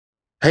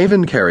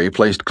Haven Carey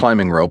placed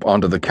climbing rope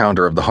onto the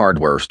counter of the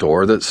hardware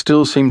store that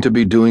still seemed to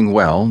be doing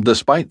well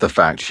despite the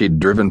fact she'd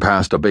driven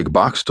past a big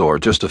box store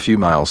just a few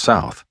miles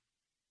south.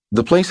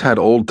 The place had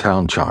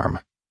old-town charm.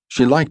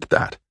 She liked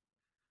that.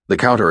 The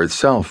counter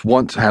itself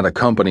once had a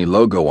company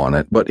logo on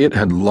it, but it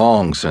had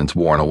long since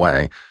worn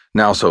away,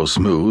 now so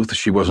smooth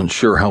she wasn't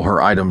sure how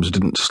her items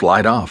didn't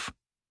slide off.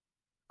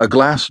 A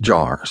glass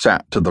jar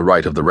sat to the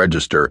right of the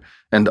register,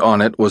 and on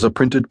it was a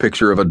printed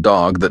picture of a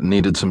dog that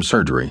needed some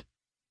surgery.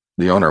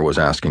 The owner was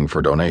asking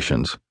for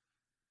donations.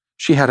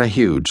 She had a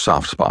huge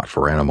soft spot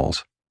for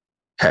animals.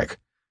 Heck,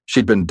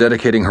 she'd been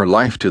dedicating her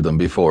life to them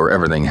before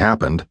everything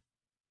happened.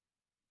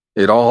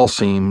 It all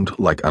seemed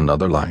like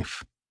another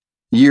life.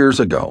 Years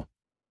ago.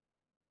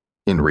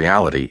 In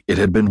reality, it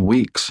had been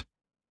weeks.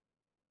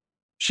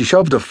 She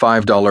shoved a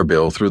 $5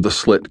 bill through the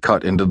slit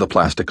cut into the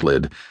plastic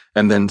lid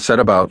and then set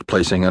about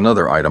placing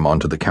another item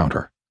onto the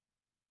counter.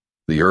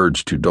 The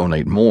urge to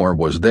donate more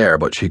was there,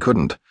 but she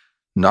couldn't.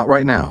 Not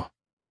right now.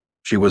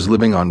 She was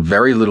living on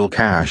very little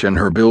cash, and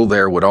her bill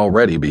there would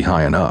already be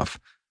high enough.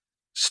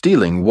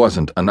 Stealing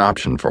wasn't an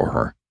option for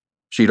her.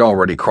 She'd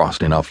already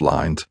crossed enough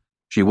lines.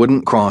 She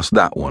wouldn't cross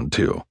that one,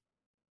 too.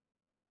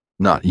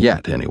 Not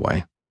yet,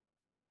 anyway.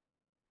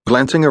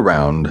 Glancing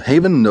around,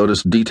 Haven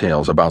noticed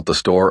details about the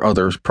store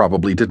others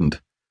probably didn't.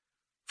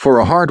 For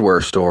a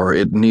hardware store,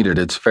 it needed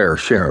its fair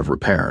share of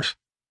repairs.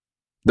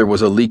 There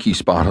was a leaky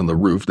spot on the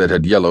roof that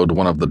had yellowed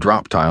one of the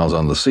drop tiles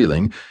on the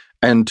ceiling,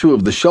 and two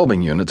of the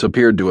shelving units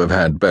appeared to have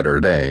had better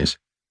days.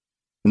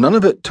 None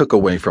of it took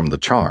away from the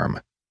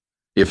charm.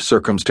 If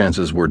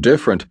circumstances were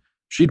different,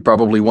 she'd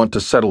probably want to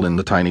settle in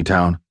the tiny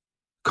town.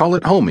 Call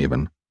it home,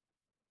 even.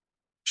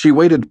 She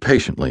waited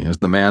patiently as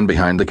the man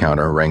behind the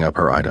counter rang up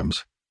her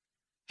items.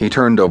 He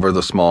turned over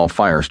the small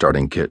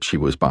fire-starting kit she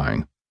was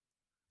buying.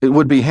 It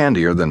would be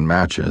handier than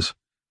matches.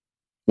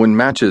 When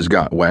matches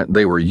got wet,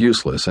 they were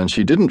useless, and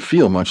she didn't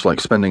feel much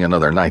like spending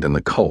another night in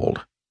the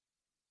cold.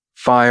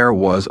 Fire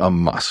was a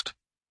must.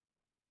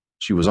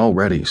 She was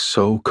already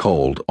so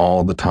cold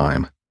all the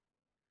time.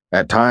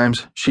 At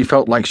times, she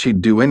felt like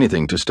she'd do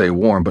anything to stay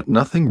warm, but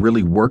nothing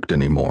really worked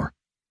anymore.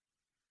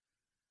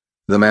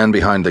 The man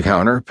behind the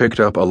counter picked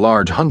up a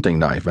large hunting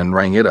knife and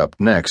rang it up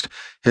next,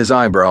 his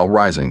eyebrow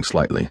rising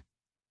slightly.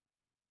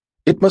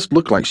 It must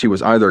look like she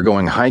was either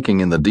going hiking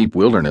in the deep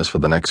wilderness for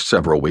the next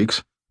several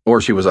weeks,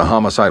 or she was a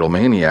homicidal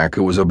maniac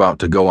who was about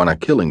to go on a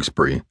killing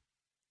spree.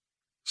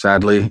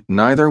 Sadly,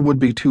 neither would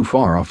be too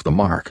far off the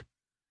mark.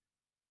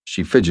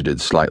 She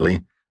fidgeted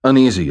slightly,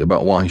 uneasy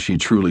about why she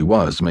truly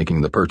was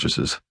making the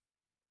purchases.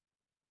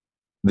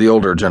 The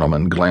older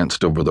gentleman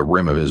glanced over the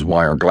rim of his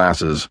wire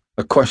glasses,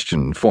 a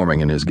question forming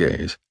in his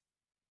gaze.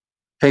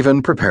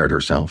 Haven prepared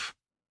herself,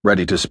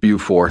 ready to spew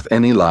forth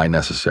any lie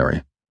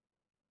necessary.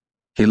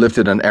 He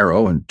lifted an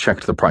arrow and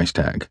checked the price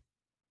tag.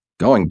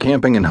 Going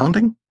camping and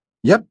hunting?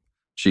 Yep,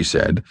 she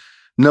said,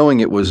 knowing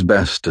it was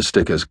best to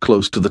stick as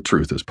close to the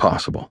truth as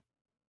possible.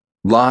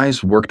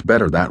 Lies worked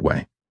better that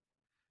way,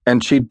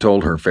 and she'd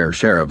told her fair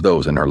share of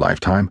those in her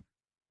lifetime.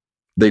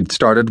 They'd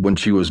started when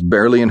she was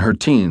barely in her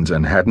teens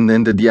and hadn't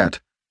ended yet.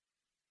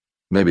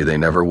 Maybe they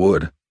never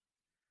would.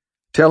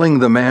 Telling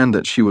the man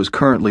that she was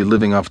currently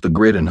living off the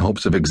grid in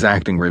hopes of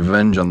exacting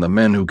revenge on the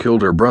men who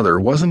killed her brother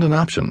wasn't an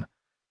option,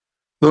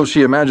 though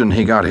she imagined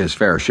he got his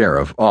fair share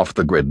of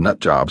off-the-grid nut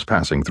jobs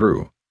passing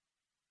through.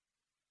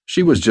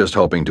 She was just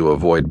hoping to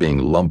avoid being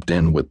lumped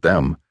in with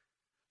them.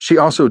 She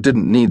also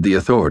didn't need the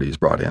authorities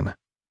brought in.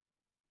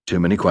 Too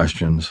many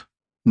questions,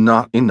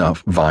 not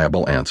enough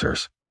viable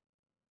answers.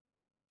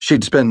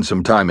 She'd spend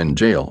some time in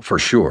jail, for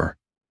sure.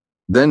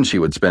 Then she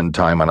would spend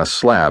time on a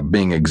slab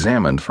being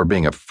examined for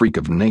being a freak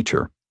of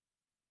nature.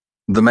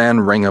 The man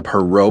rang up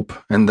her rope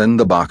and then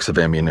the box of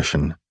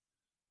ammunition.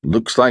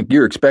 Looks like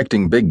you're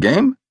expecting big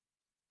game?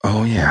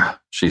 Oh, yeah,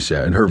 she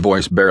said, her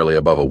voice barely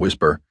above a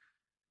whisper.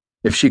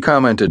 If she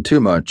commented too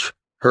much,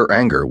 her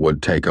anger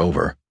would take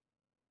over.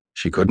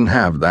 She couldn't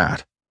have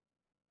that.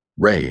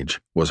 Rage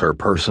was her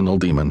personal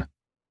demon.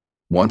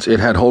 Once it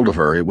had hold of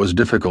her, it was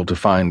difficult to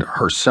find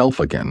herself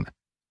again.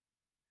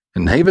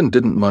 And Haven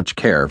didn't much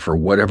care for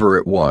whatever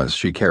it was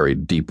she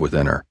carried deep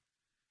within her.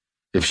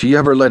 If she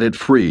ever let it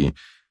free,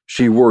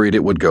 she worried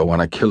it would go on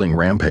a killing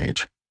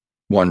rampage,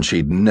 one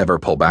she'd never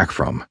pull back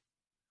from.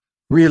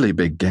 Really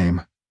big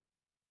game.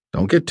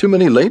 Don't get too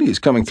many ladies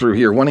coming through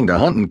here wanting to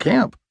hunt and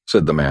camp,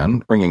 said the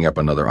man, ringing up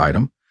another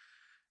item.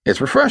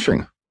 It's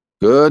refreshing.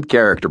 Good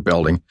character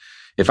building.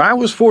 If I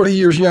was 40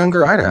 years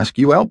younger, I'd ask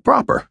you out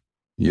proper.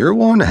 You're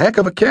one heck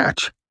of a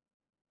catch.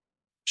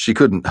 She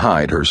couldn't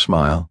hide her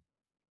smile.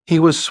 He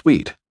was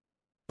sweet,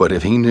 but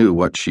if he knew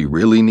what she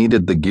really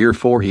needed the gear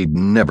for, he'd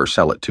never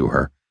sell it to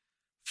her.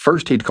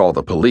 First he'd call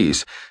the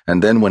police,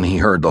 and then when he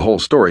heard the whole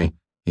story,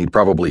 he'd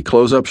probably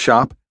close up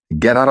shop,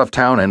 get out of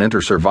town, and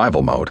enter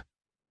survival mode.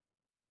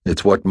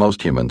 It's what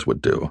most humans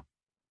would do.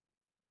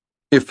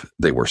 If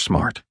they were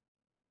smart.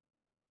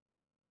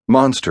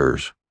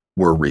 Monsters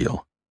were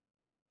real.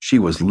 She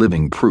was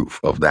living proof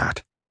of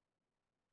that.